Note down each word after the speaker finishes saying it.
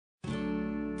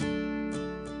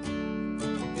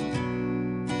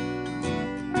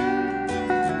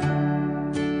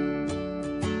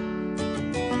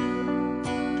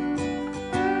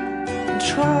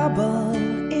Trouble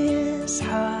is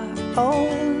her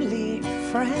only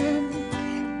friend,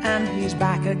 and he's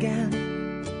back again.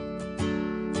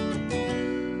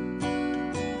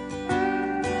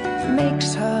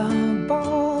 Makes her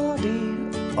body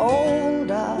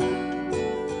older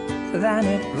than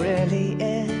it really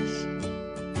is.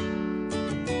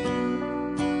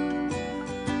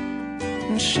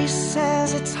 And she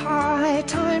says it's high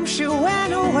time she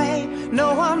went away.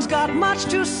 No one's got much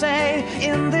to say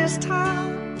in this town.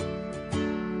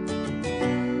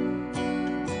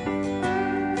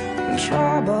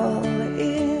 Trouble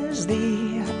is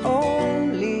the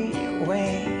only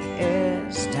way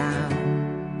is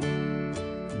down,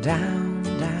 down,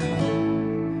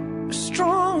 down. As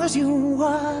strong as you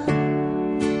were,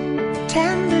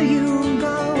 tender you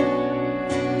go.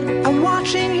 I'm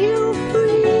watching you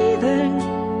breathing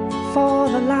for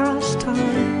the last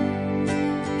time.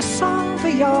 A song for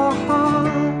your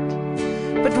heart,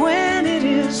 but when it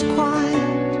is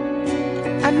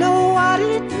quiet, I know what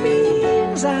it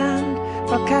means, and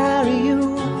I'll carry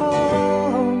you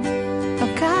home.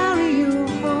 I'll carry you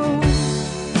home.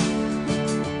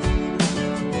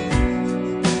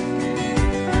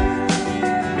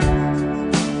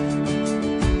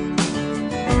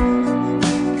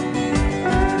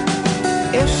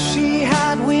 If she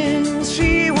had wings,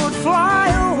 she would fly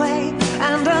away,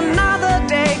 and another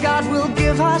day God will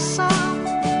give her some.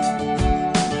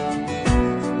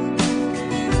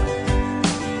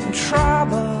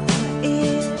 Trouble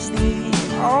is the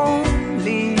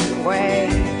only way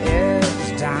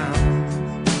is down,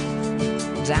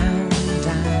 down,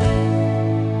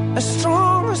 down. As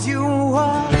strong as you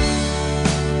were,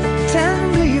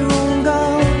 tender you go.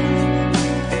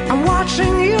 I'm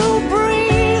watching you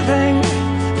breathing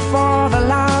for the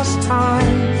last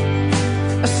time.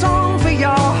 A song for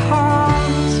your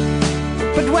heart,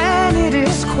 but when it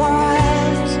is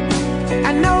quiet,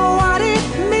 I know